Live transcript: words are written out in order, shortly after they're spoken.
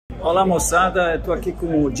Olá, moçada, estou aqui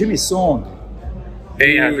com o Jimmy Song.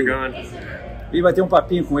 Hey, how's it going? E vai ter um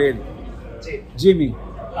papinho com ele. Jimmy,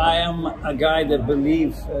 I am a guy that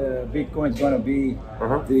believes Bitcoin is going to be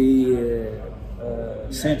the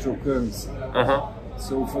central currency.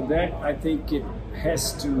 So for that, I think it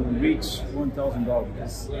has to reach $1,000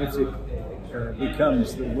 because if it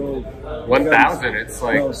becomes the world 1,000, it's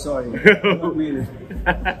like... No, sorry, 1 million.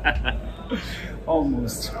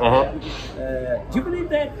 Almost. Do you believe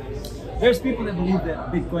that? There's people that believe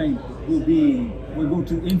that Bitcoin will go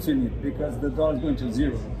to infinite because the dollar is going to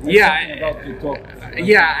zero.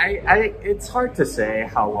 It's hard to say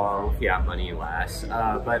how long fiat money lasts,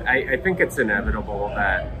 but I think it's inevitable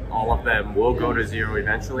that all of them will go to zero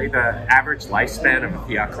eventually. The average lifespan of a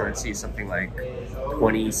fiat currency is something like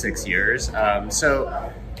 26 years.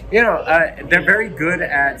 They're very good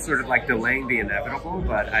at sort of like delaying the inevitable,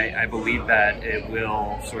 but I believe that it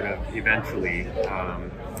will sort of eventually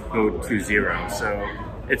go to zero. So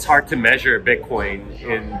it's hard to measure Bitcoin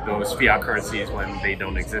in those fiat currencies when they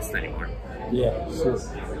don't exist anymore. Yeah, sure.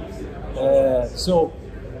 So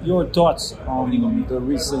your thoughts on the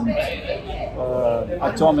recent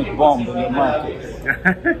atomic bomb in the market?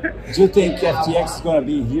 Do you think FTX is going to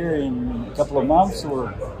be here in a couple of months,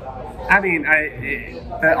 or? I mean,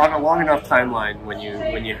 on a long enough timeline, when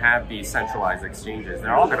you have these centralized exchanges,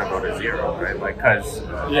 they're all going to go to zero, right? Like, because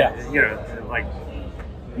like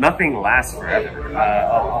nothing lasts forever.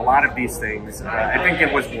 A lot of these things, I think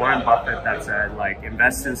it was Warren Buffett that said, like,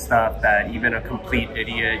 invest in stuff that even a complete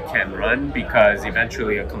idiot can run, because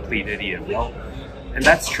eventually a complete idiot will. And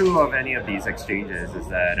that's true of any of these exchanges, is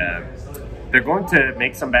that they're going to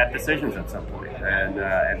make some bad decisions at some point,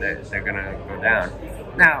 and they're going to go down.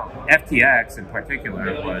 Now, FTX in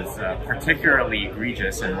particular was particularly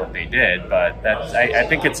egregious in what they did, but that's I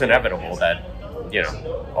think it's inevitable that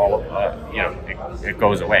all of it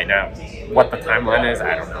goes away. Now, what the timeline is,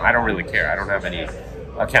 I don't know. I don't really care. I don't have any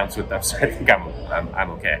accounts with them, so I think I'm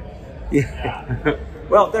okay. Yeah.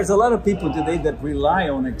 Well, there's a lot of people today that rely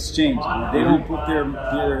on exchange. They don't put their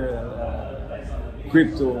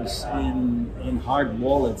cryptos in hard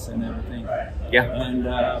wallets and everything. Yeah. And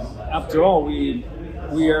after all, we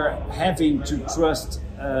are having to trust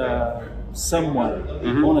someone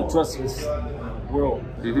on a trustless world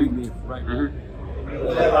that we live right now.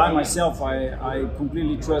 I myself, I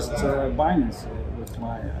completely trust Binance with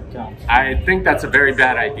my account. I think that's a very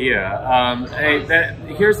bad idea.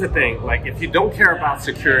 Here's the thing, like, if you don't care about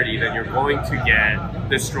security, then you're going to get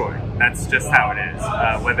destroyed. That's just how it is.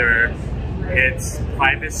 Whether it's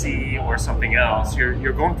privacy or something else,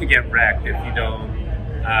 you're going to get wrecked if you don't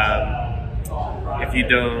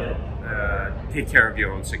take care of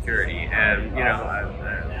your own security. And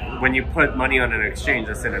when you put money on an exchange,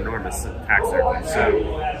 that's an enormous tax surface. So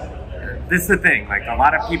this is the thing, like, a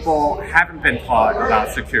lot of people haven't been taught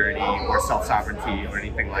about security or self-sovereignty or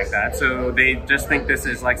anything like that, so they just think this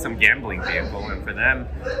is like some gambling vehicle, and for them,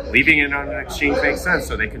 leaving it on an exchange makes sense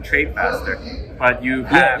so they can trade faster. But you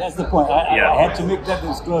have... Yeah, that's the point. I had to make that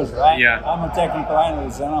disclosure, right? Yeah. I'm a technical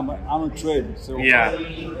analyst and I'm a trader. So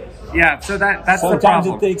so that's the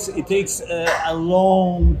problem. Sometimes it takes a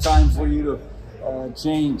long time for you to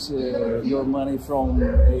change your money from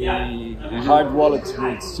a hard wallet to the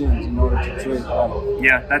exchange in order to trade.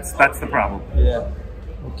 Yeah, that's the problem. Yeah.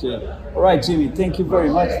 Okay. All right, Jimmy. Thank you very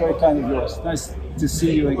much. Very kind of yours. Nice to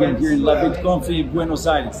see you again here in Labitconf, Buenos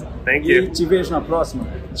Aires. Thank you. E te vejo na próxima.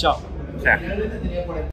 Tchau. Tchau.